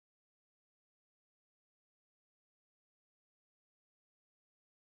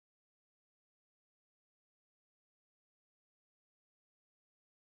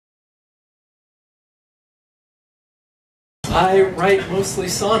I write mostly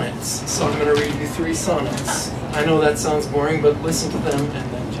sonnets, so I'm going to read you 3 sonnets. I know that sounds boring, but listen to them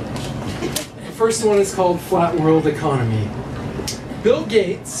and then judge. The first one is called Flat World Economy. Bill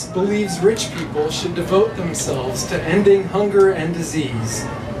Gates believes rich people should devote themselves to ending hunger and disease.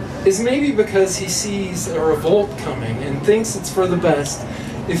 Is maybe because he sees a revolt coming and thinks it's for the best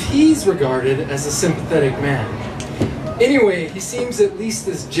if he's regarded as a sympathetic man. Anyway, he seems at least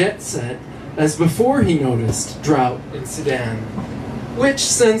as jet-set as before he noticed drought in Sudan, which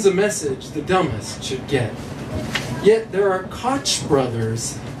sends a message the dumbest should get. Yet there are Koch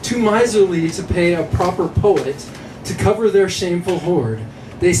brothers, too miserly to pay a proper poet to cover their shameful hoard.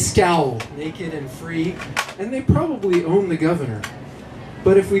 They scowl, naked and free, and they probably own the governor.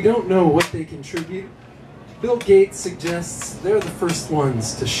 But if we don't know what they contribute, Bill Gates suggests they're the first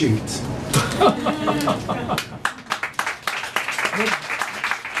ones to shoot.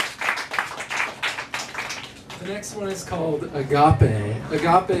 The next one is called Agape.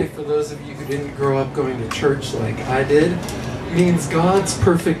 Agape, for those of you who didn't grow up going to church like I did, means God's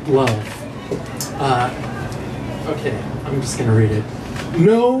perfect love. Okay, I'm just going to read it.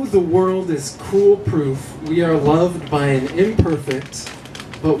 No, the world is cruel proof we are loved by an imperfect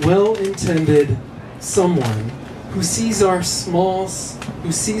but well-intended someone who sees our small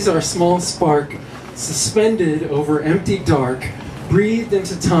spark suspended over empty dark, breathed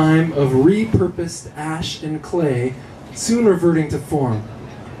into time of repurposed ash and clay, soon reverting to form.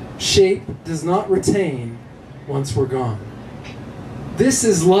 Shape does not retain once we're gone. This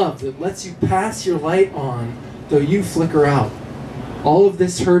is love that lets you pass your light on, though you flicker out. All of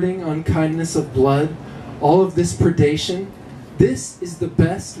this hurting unkindness of blood, all of this predation, this is the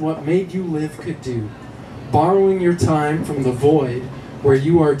best what made you live could do, borrowing your time from the void where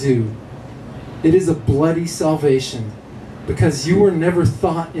you are due. It is a bloody salvation, because you were never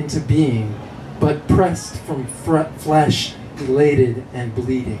thought into being, but pressed from flesh, elated and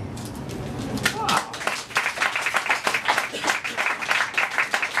bleeding.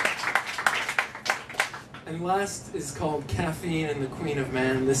 And last is called Caffeine and the Queen of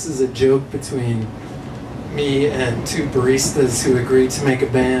Man. This is a joke between me and 2 baristas who agreed to make a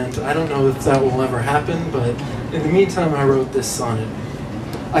band. I don't know if that will ever happen, but in the meantime I wrote this sonnet.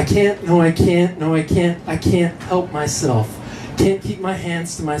 I can't, no I can't help myself. Can't keep my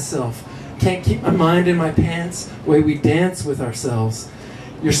hands to myself. Can't keep my mind in my pants, way we dance with ourselves.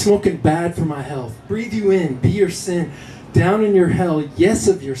 You're smoking bad for my health. Breathe you in, be your sin. Down in your hell, yes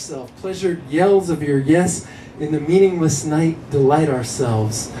of yourself. Pleasured yells of your yes. In the meaningless night, delight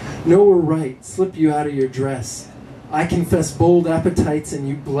ourselves. Know we're right, slip you out of your dress. I confess bold appetites and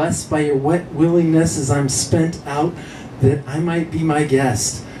you bless by your wet willingness as I'm spent out that I might be my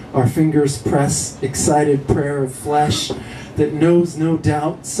guest. Our fingers press, excited prayer of flesh that knows no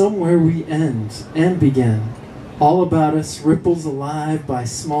doubt somewhere we end and begin. All about us ripples alive by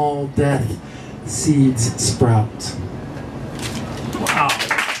small death, seeds sprout.